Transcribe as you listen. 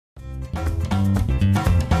Hey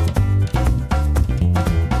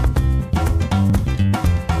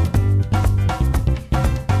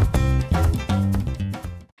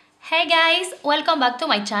guys, welcome back to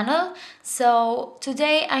my channel. So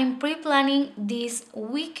today I'm pre-planning this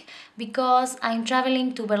week because I'm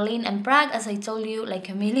traveling to Berlin and Prague, as I told you like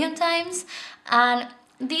a million times, and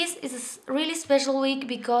this is a really special week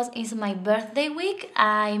because it's my birthday week.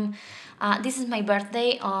 This is my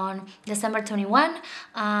birthday on December 21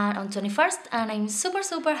 and on 21st, and I'm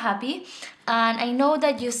super happy. And I know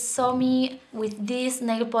that you saw me with this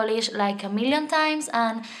nail polish like a million times,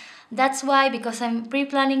 and that's why, because I'm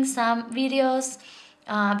pre-planning some videos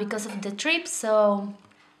because of the trip, so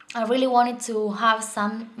I really wanted to have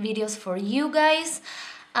some videos for you guys,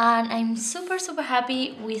 and I'm super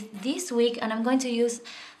happy with this week. And I'm going to use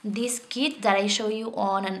this kit that I show you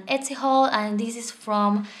on an Etsy haul, and this is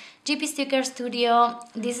from GPStickerStudio.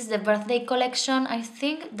 This is the birthday collection, I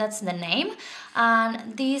think that's the name,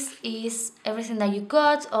 and this is everything that you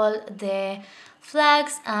got, all the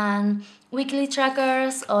flags and weekly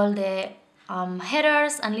trackers, all the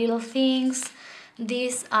headers and little things.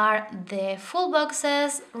 These are the full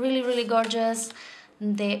boxes, really gorgeous.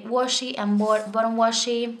 The washi and bottom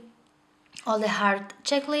washi, all the heart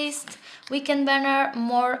checklist, weekend banner,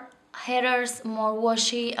 more headers, more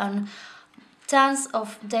washi, and tons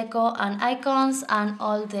of deco and icons, and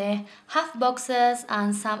all the half boxes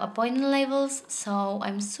and some appointment labels. So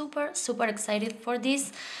I'm super excited for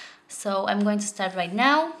this. So I'm going to start right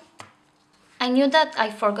now. I knew that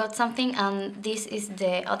I forgot something, and this is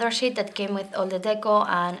the other sheet that came with all the deco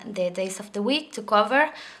and the days of the week to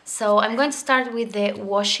cover. So I'm going to start with the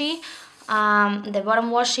washi, the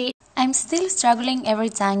bottom washi. I'm still struggling every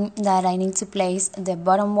time that I need to place the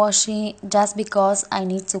bottom washi, just because I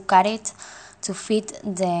need to cut it to fit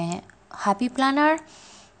the happy planner.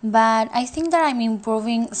 But I think that I'm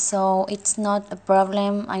improving, so it's not a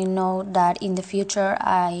problem. I know that in the future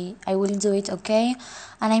I will do it okay,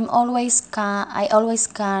 and I always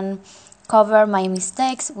can cover my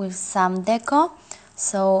mistakes with some deco,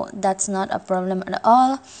 so that's not a problem at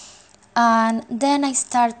all. And then I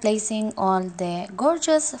start placing all the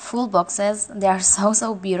gorgeous full boxes. They are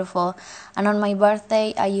so beautiful, and on my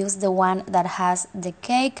birthday I use the one that has the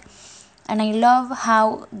cake, and I love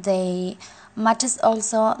how they matches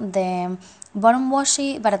also the bottom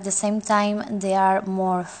washi, but at the same time they are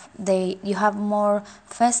more, you have more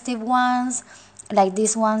festive ones, like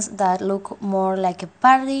these ones that look more like a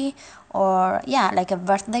party, or yeah, like a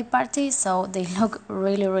birthday party. So they look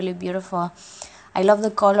really beautiful. I love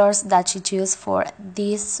the colors that she chose for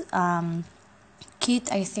this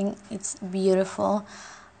kit. I think it's beautiful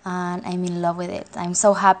and I'm in love with it. I'm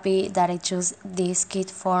so happy that I chose this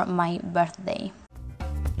kit for my birthday.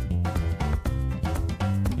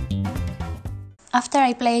 After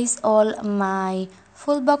I place all my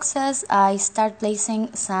full boxes, I start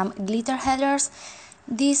placing some glitter headers.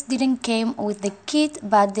 These didn't came with the kit,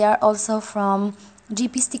 but they are also from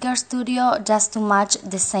GPStickerStudio, just to match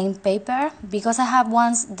the same paper, because I have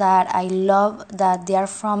ones that I love that they are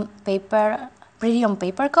from paper, Pretty on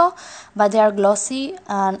Paper Co, but they are glossy,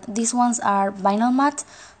 and these ones are vinyl matte,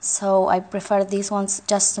 so I prefer these ones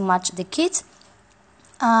just to match the kit.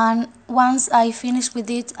 And once I finish with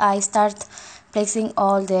it, I start placing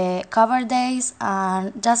all the cover days,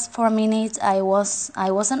 and just for a minute I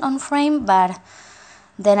wasn't on frame, but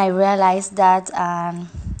then I realized that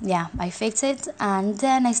yeah, I fixed it, and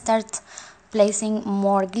then I start placing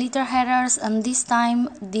more glitter headers, and this time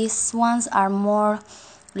these ones are more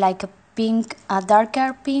like a pink, a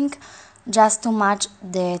darker pink, just to match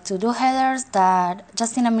the to-do headers that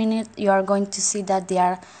just in a minute you are going to see that they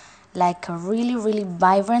are like a really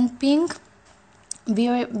vibrant pink,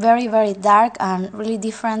 very dark, and really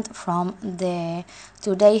different from the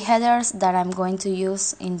today headers that I'm going to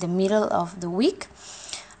use in the middle of the week.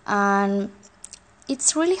 And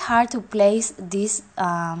it's really hard to place these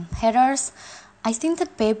headers. I think the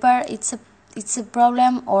paper, it's a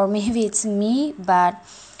problem, or maybe it's me, but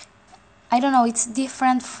I don't know, it's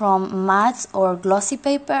different from matte or glossy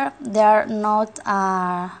paper. They are not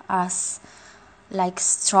as like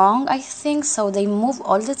strong, I think, so they move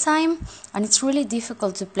all the time, and it's really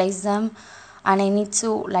difficult to place them, and I need to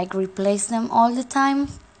like replace them all the time.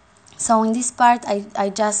 So in this part I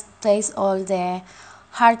just place all the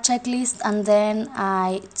heart checklist, and then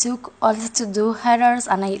I took all the to-do headers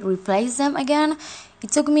and I replaced them again.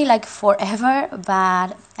 It took me like forever,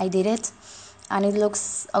 but I did it, and it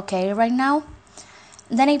looks okay right now.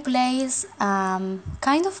 Then I place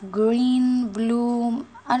kind of green, blue,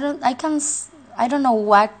 I don't know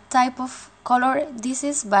what type of color this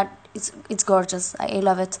is, but it's gorgeous. I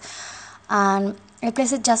love it. And I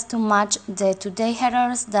place it just to match the today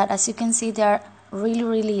headers that, as you can see, they're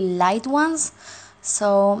really light ones,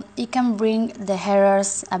 so it can bring the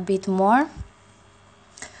headers a bit more.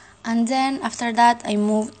 And then after that I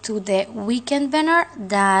move to the weekend banner,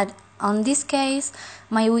 that on this case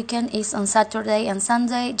my weekend is on Saturday and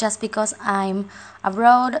Sunday, just because I'm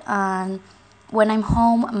abroad, and when I'm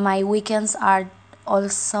home my weekends are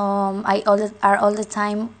also all the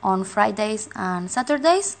time on Fridays and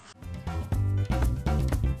Saturdays.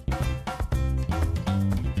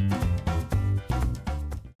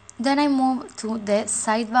 Then I move to the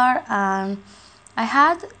sidebar, and I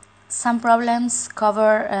had some problems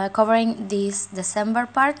covering this December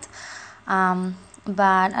part,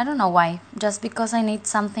 but I don't know why. Just because I need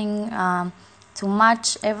something to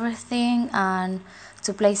match everything and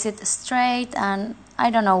to place it straight, and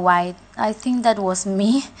I don't know why. I think that was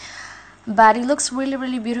me. But it looks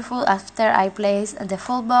really beautiful after I place the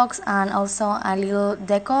full box and also a little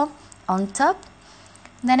deco on top.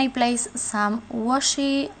 Then I place some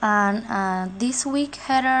washi and this week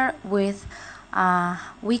header with a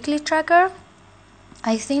weekly tracker.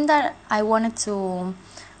 I think that I wanted to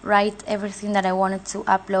write everything that I wanted to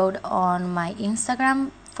upload on my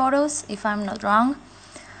Instagram photos, if I'm not wrong.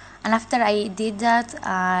 And after I did that,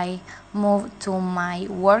 I moved to my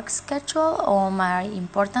work schedule or my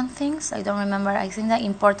important things. I don't remember. I think that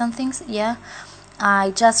important things, yeah.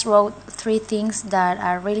 I just wrote 3 things that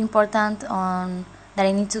are really important that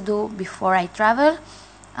I need to do before I travel.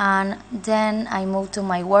 And then I moved to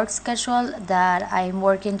my work schedule, that I'm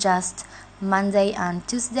working just Monday and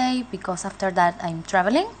Tuesday, because after that I'm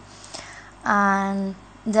traveling. And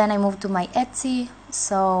then I moved to my Etsy,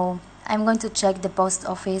 so I'm going to check the post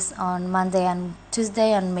office on Monday and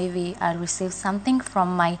Tuesday, and maybe I'll receive something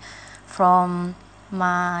from my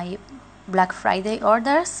Black Friday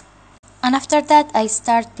orders. And after that I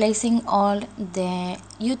start placing all the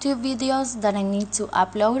YouTube videos that I need to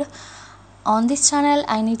upload. On this channel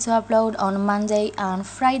I need to upload on Monday and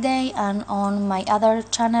Friday, and on my other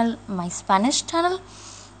channel, my Spanish channel,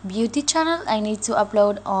 beauty channel, I need to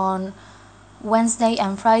upload on Wednesday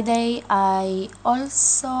and Friday. I'm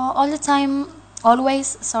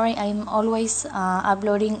always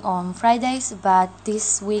uploading on Fridays, but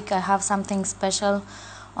this week I have something special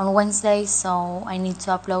on Wednesday, so I need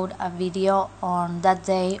to upload a video on that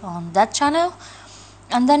day on that channel.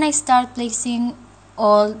 And then I start placing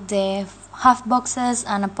all the half boxes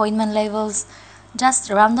and appointment labels just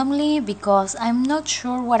randomly, because I'm not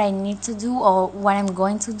sure what I need to do or what I'm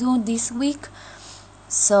going to do this week.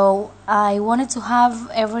 So I wanted to have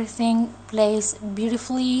everything placed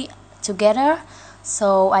beautifully together,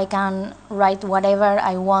 so I can write whatever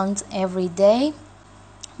I want every day,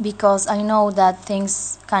 because I know that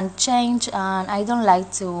things can change and I don't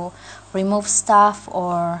like to remove stuff,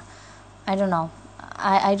 or I don't know.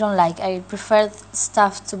 I prefer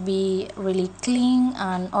stuff to be really clean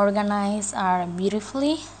and organized or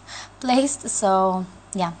beautifully placed. So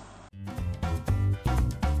yeah.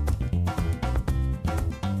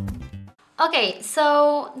 Okay,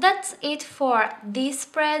 so that's it for this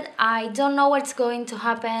spread. I don't know what's going to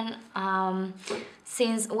happen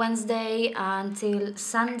since Wednesday until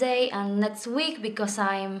Sunday and next week, because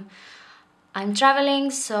I'm traveling,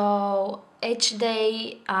 so each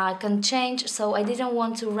day can change, so I didn't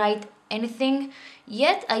want to write anything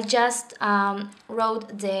yet. I just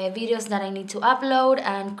wrote the videos that I need to upload,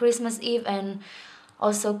 and Christmas Eve and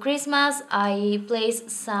also Christmas I placed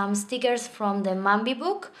some stickers from the Mambi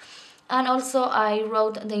book, and also I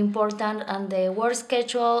wrote the important and the work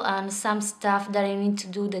schedule and some stuff that I need to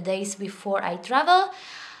do the days before I travel.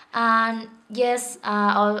 And yes,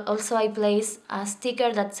 also I place a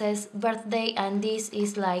sticker that says birthday, and this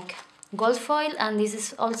is like gold foil, and this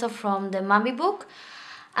is also from the Mambi book,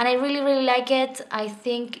 and I really like it. I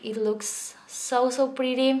think it looks so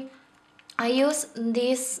pretty. I use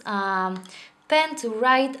this pen to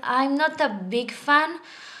write. I'm not a big fan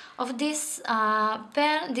of this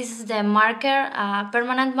pen. This is the marker,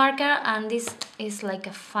 permanent marker, and this is like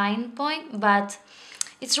a fine point, but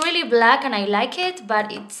it's really black and I like it,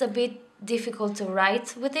 but it's a bit difficult to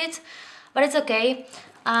write with it, but it's okay.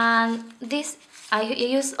 And this, I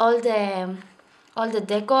use all the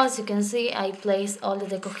deco. As you can see, I place all the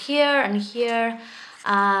deco here and here,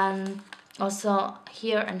 and also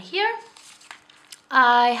here and here.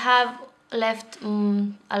 I have left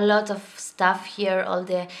a lot of stuff here, all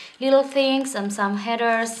the little things and some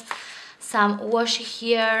headers, some washi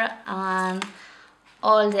here, and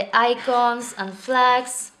all the icons and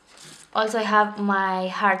flags. Also I have my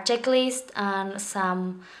heart checklist and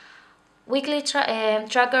some weekly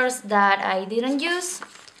trackers that I didn't use.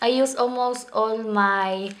 I use almost all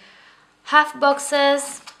my half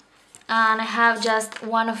boxes, and I have just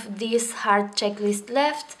one of these hard checklist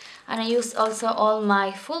left, and I used also all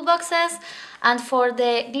my full boxes. And for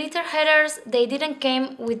the glitter headers, they didn't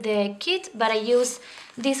came with the kit, but I used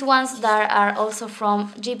these ones that are also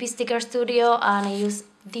from GPStickerStudio, and I use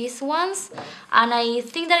these ones, and I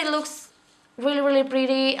think that it looks really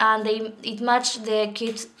pretty, and it matched the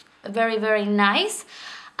kit very nice.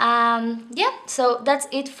 Yeah, so that's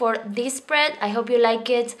it for this spread. I hope you like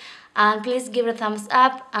it, and please give it a thumbs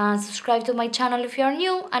up and subscribe to my channel if you are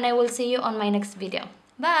new, and I will see you on my next video.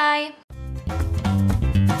 Bye!